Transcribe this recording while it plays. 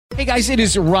Hey guys, it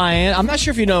is Ryan. I'm not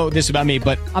sure if you know this about me,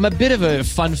 but I'm a bit of a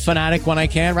fun fanatic when I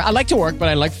can. I like to work, but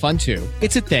I like fun too.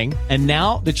 It's a thing. And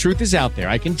now the truth is out there.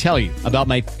 I can tell you about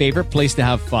my favorite place to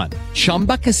have fun.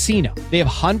 Chumba Casino. They have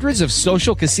hundreds of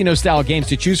social casino style games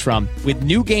to choose from with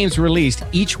new games released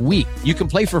each week. You can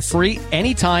play for free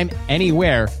anytime,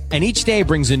 anywhere. And each day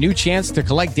brings a new chance to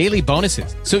collect daily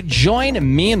bonuses. So join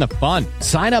me in the fun.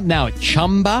 Sign up now at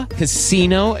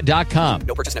ChumbaCasino.com.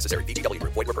 No purchase necessary. VGW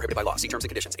Group. Void where prohibited by law. See terms and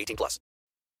conditions. 18+.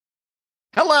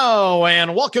 Hello,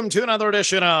 and welcome to another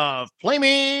edition of Play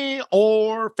Me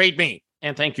or Fade Me.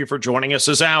 And thank you for joining us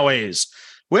as always.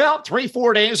 Well,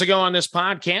 3-4 days ago on this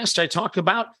podcast, I talked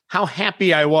about how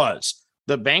happy I was.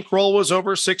 The bankroll was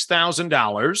over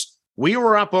 $6,000. We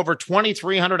were up over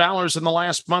 $2,300 in the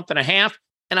last month and a half,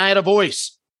 and I had a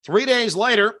voice. 3 days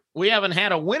later, we haven't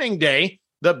had a winning day.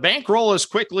 The bankroll is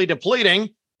quickly depleting,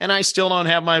 and I still don't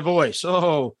have my voice.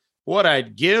 Oh, what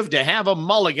I'd give to have a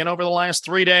mulligan over the last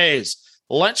 3 days.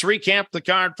 Let's recap the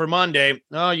card for Monday.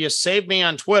 Oh, you saved me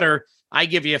on Twitter. I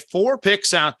give you 4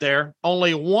 picks out there.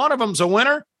 Only one of them's a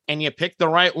winner, and you picked the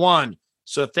right one.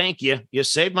 So thank you. You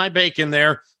saved my bacon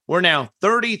there. We're now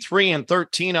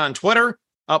 33-13 on Twitter,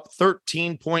 up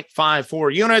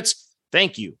 13.54 units.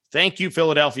 Thank you. Thank you,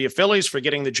 Philadelphia Phillies, for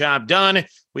getting the job done.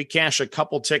 We cash a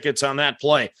couple tickets on that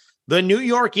play. The New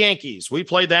York Yankees, we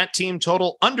played that team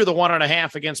total under the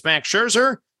 1.5 against Max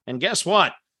Scherzer. And guess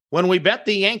what? When we bet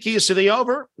the Yankees to the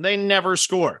over, they never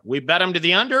score. We bet them to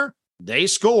the under, they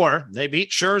score. They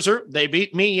beat Scherzer. They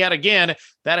beat me yet again.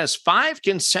 That is 5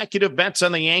 consecutive bets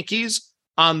on the Yankees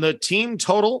on the team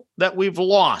total that we've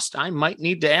lost. I might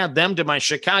need to add them to my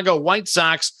Chicago White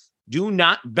Sox do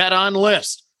not bet on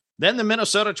list. Then the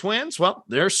Minnesota Twins, well,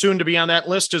 they're soon to be on that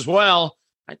list as well.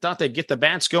 I thought they'd get the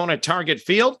bats going at Target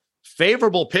Field.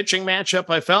 Favorable pitching matchup,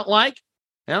 I felt like.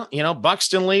 Well,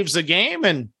 Buxton leaves the game,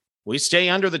 and we stay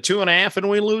under the 2.5, and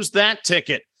we lose that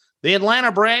ticket. The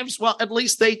Atlanta Braves, well, at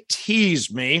least they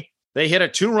teased me. They hit a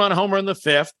 2-run homer in the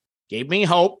 5th, gave me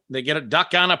hope. They get a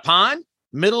duck on a pond,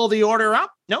 middle of the order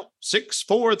up. Nope,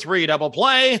 6-4-3 double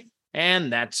play,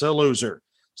 and that's a loser.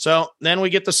 So then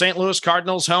we get the St. Louis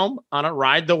Cardinals home on a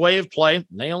ride the wave play.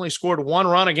 They only scored 1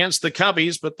 run against the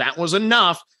Cubbies, but that was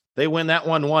enough. They win that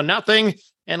one 1-0,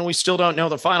 and we still don't know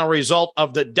the final result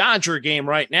of the Dodger game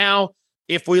right now.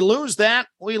 If we lose that,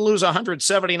 we lose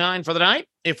 $179 for the night.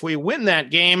 If we win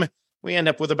that game, we end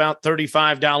up with about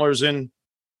 $35 in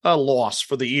a loss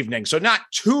for the evening. So not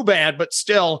too bad, but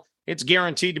still, it's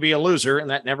guaranteed to be a loser, and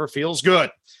that never feels good.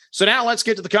 So now let's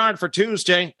get to the card for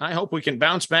Tuesday. I hope we can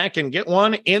bounce back and get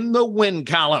one in the win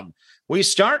column. We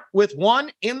start with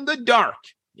one in the dark.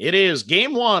 It is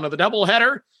game 1 of the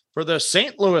doubleheader for the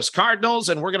St. Louis Cardinals,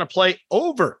 and we're going to play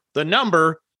over the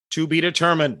number to be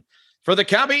determined. For the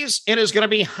Cubbies, it is going to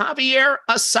be Javier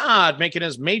Assad making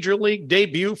his major league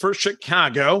debut for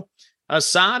Chicago.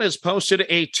 Assad has posted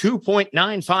a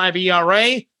 2.95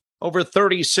 ERA over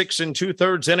 36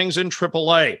 2/3 innings in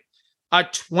AAA, a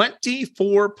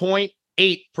 24.8%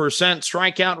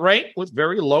 strikeout rate with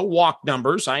very low walk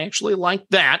numbers. I actually like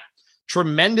that.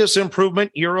 Tremendous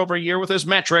improvement year over year with his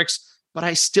metrics, but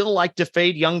I still like to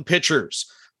fade young pitchers.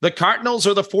 The Cardinals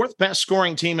are the 4th best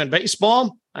scoring team in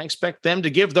baseball. I expect them to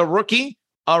give the rookie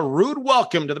a rude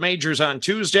welcome to the majors on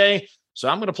Tuesday. So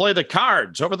I'm going to play the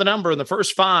Cards over the number in the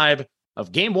first 5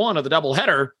 of game 1 of the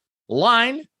doubleheader.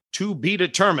 Line to be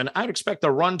determined. I'd expect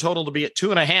the run total to be at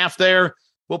 2.5 there.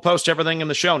 We'll post everything in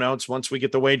the show notes once we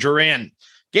get the wager in.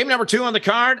 Game number 2 on the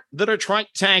card, the Detroit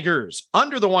Tigers.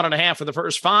 Under the 1.5 in the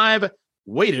first 5,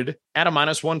 weighted at a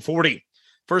 -140.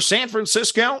 For San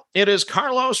Francisco, it is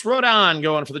Carlos Rodon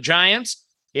going for the Giants.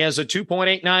 He has a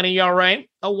 2.89 ERA,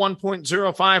 a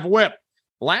 1.05 whip.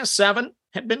 Last 7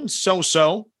 have been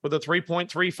so-so with a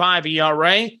 3.35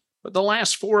 ERA, but the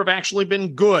last 4 have actually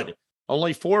been good.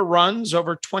 Only 4 runs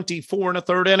over 24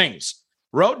 1/3 innings.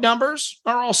 Road numbers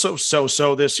are also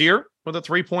so-so this year with a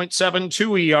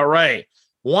 3.72 ERA.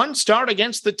 1 start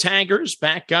against the Tigers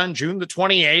back on June the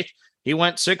 28th. He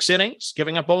went 6 innings,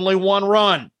 giving up only 1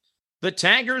 run. The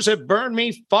Tigers have burned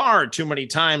me far too many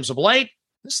times of late.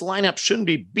 This lineup shouldn't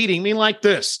be beating me like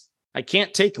this. I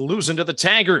can't take losing to the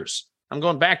Tigers. I'm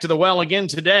going back to the well again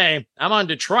today. I'm on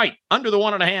Detroit under the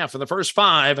 1.5 in the first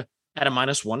 5 at a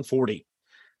 -140.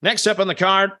 Next up on the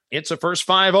card, it's a first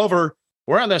 5 over.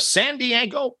 We're on the San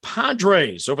Diego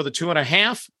Padres over the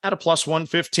 2.5 at a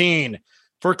 +115.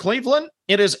 For Cleveland,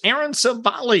 it is Aaron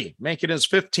Savali making his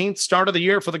 15th start of the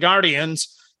year for the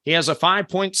Guardians. He has a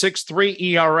 5.63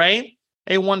 ERA,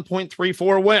 a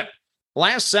 1.34 whip.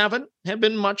 Last 7 have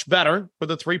been much better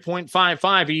with a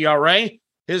 3.55 ERA.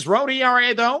 His road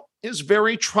ERA, though, is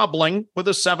very troubling with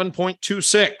a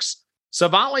 7.26.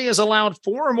 Savali has allowed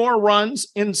 4 or more runs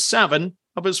in 7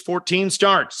 of his 14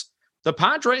 starts. The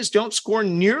Padres don't score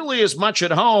nearly as much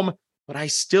at home, but I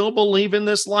still believe in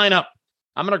this lineup.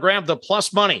 I'm going to grab the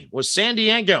plus money with San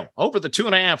Diego over the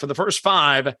 2.5 for the first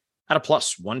 5 at a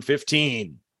plus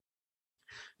 115.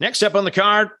 Next up on the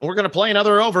card, we're going to play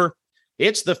another over.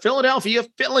 It's the Philadelphia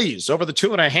Phillies over the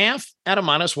 2.5 at a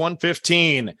minus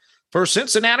 115. For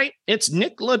Cincinnati, it's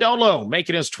Nick Lodolo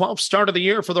making his 12th start of the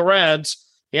year for the Reds.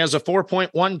 He has a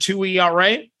 4.12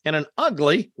 ERA and an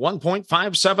ugly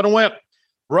 1.57 whip.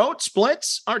 Road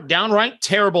splits are downright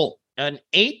terrible. An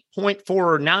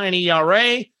 8.49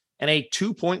 ERA and a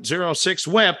 2.06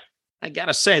 whip. I got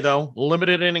to say, though,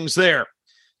 limited innings there.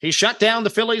 He shut down the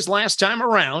Phillies last time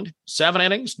around. 7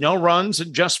 innings, no runs,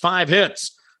 and just 5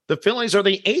 hits. The Phillies are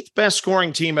the 8th best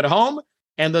scoring team at home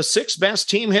and the 6th best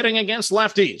team hitting against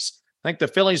lefties. I think the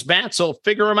Phillies bats will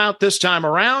figure them out this time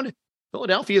around.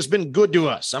 Philadelphia has been good to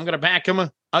us. I'm going to back them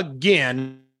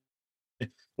again.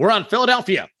 We're on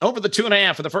Philadelphia over the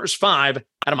 2.5 for the first 5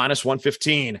 at a minus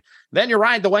 115. Then you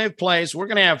ride the wave plays. We're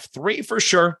going to have 3 for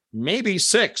sure, maybe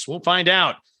 6. We'll find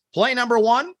out. Play number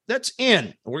 1, that's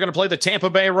in. We're going to play the Tampa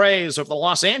Bay Rays of the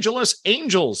Los Angeles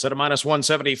Angels at a minus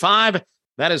 175.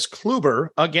 That is Kluber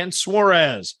against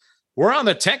Suarez. We're on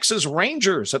the Texas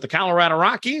Rangers at the Colorado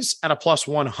Rockies at a plus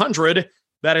 100.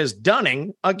 That is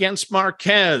Dunning against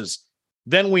Marquez.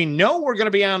 Then we know we're going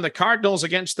to be on the Cardinals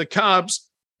against the Cubs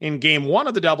in game 1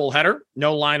 of the doubleheader.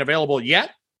 No line available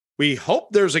yet. We hope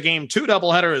there's a game 2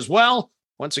 doubleheader as well.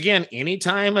 Once again,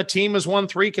 anytime a team has won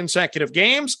 3 consecutive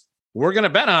games, we're going to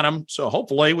bet on them. So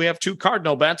hopefully we have 2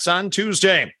 Cardinal bets on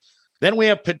Tuesday. Then we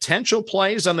have potential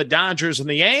plays on the Dodgers and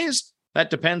the A's. That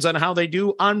depends on how they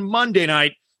do on Monday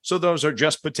night. So those are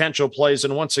just potential plays.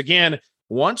 And once again,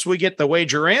 once we get the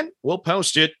wager in, we'll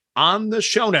post it on the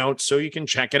show notes so you can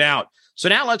check it out. So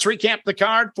now let's recap the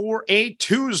card for a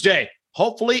Tuesday.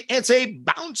 Hopefully it's a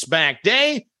bounce back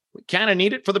day. We kind of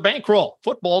need it for the bankroll.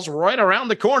 Football's right around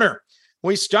the corner.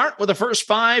 We start with the first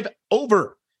 5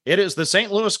 over. It is the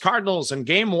St. Louis Cardinals in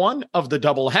game 1 of the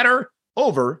doubleheader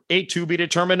over a to be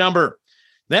determined number.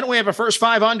 Then we have a first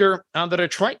 5 under on the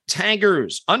Detroit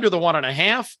Tigers under the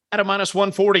 1.5 at a minus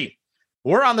 140.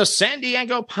 We're on the San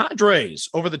Diego Padres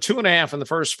over the 2.5 in the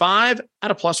first 5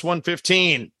 at a plus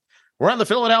 115. We're on the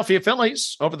Philadelphia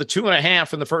Phillies over the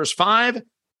 2.5 in the first 5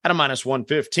 at a minus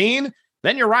 115.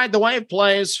 Then you ride the wave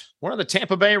plays. We're on the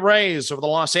Tampa Bay Rays over the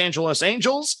Los Angeles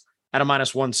Angels at a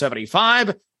minus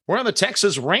 175. We're on the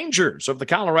Texas Rangers over the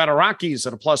Colorado Rockies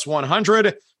at a plus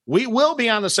 100. We will be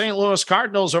on the St. Louis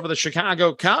Cardinals over the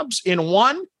Chicago Cubs in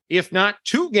 1, if not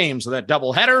 2 games of that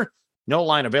doubleheader. No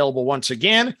line available once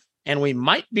again. And we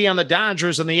might be on the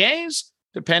Dodgers and the A's,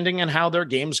 depending on how their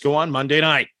games go on Monday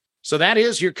night. So that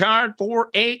is your card for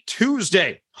a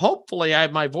Tuesday. Hopefully I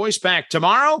have my voice back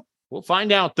tomorrow. We'll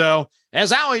find out, though.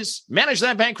 As always, manage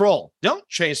that bankroll. Don't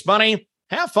chase money.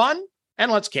 Have fun,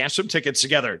 and let's cash some tickets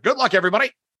together. Good luck,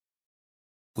 everybody.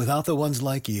 Without the ones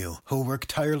like you, who work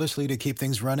tirelessly to keep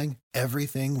things running,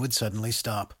 everything would suddenly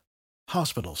stop.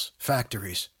 Hospitals,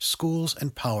 factories, schools,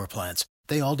 and power plants,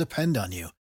 they all depend on you.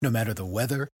 No matter the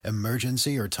weather,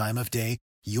 emergency, or time of day,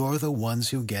 you're the ones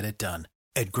who get it done.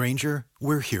 At Grainger,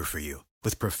 we're here for you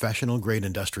with professional-grade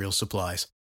industrial supplies.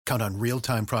 Count on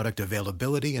real-time product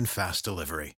availability and fast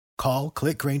delivery. Call,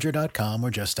 click Grainger.com, or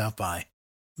just stop by.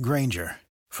 Grainger,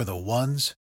 for the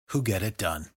ones who get it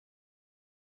done.